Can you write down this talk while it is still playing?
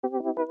Check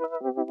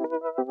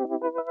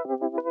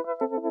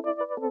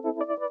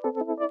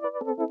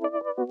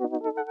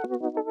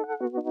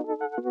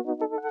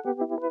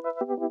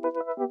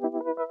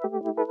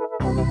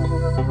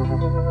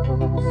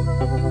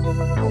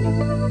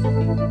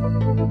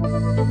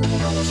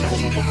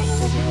it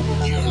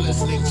out. You're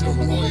listening to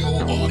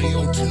Royal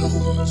Audio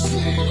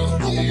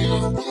Tunes.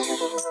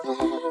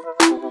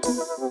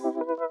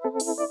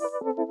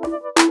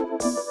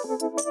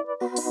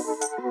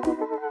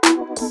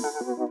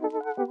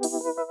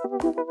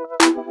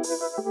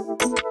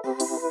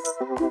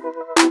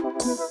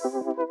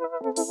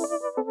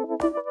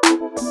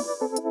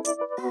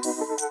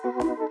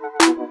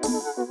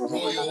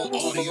 Royal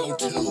Audio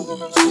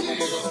Tunes.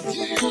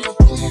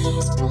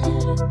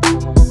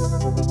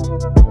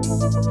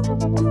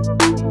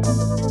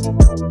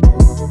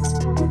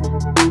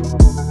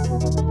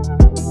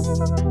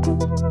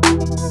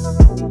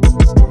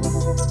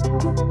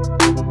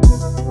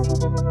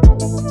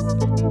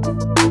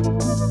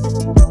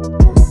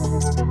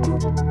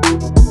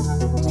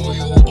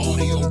 Royal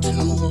Audio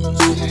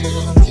Tunes.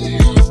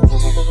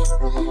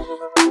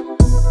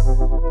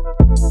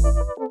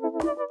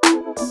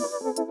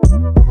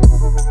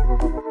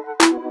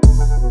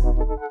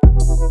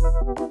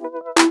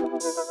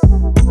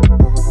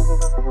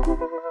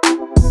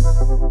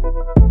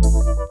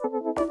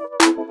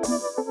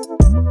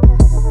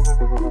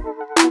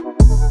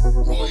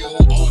 Royal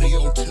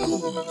Audio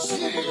Tunes.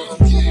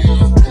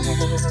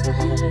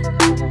 Royal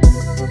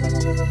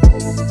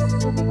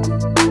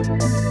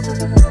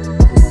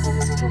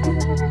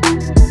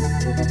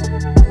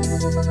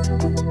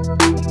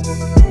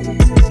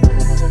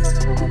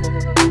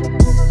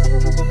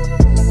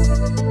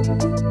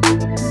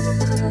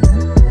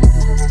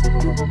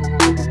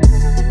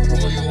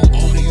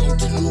Audio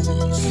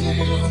Tunes.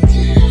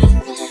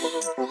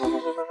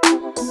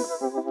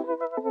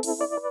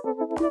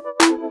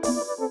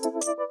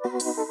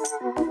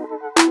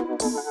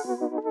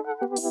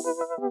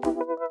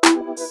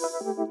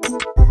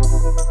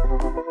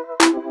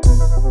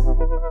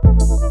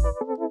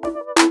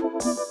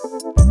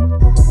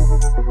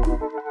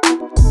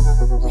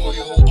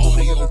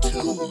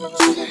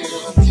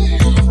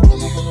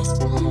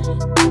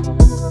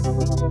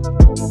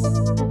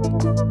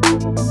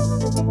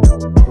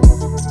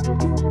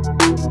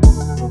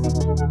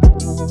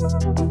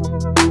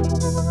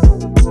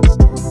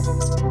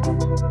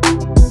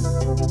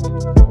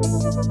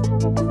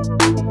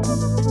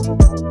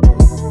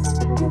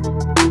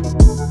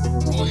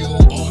 Royal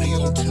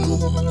Audio Tunes. Royal Audio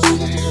Tunes.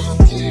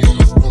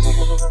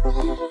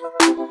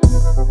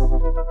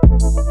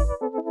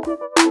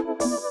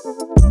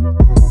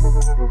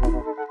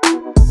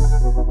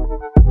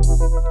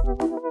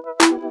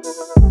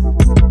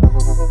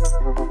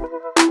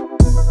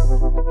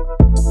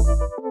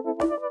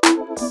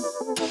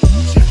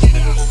 Check it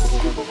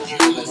out.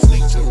 You're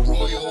listening to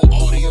Royal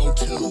Audio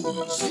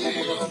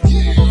Tunes.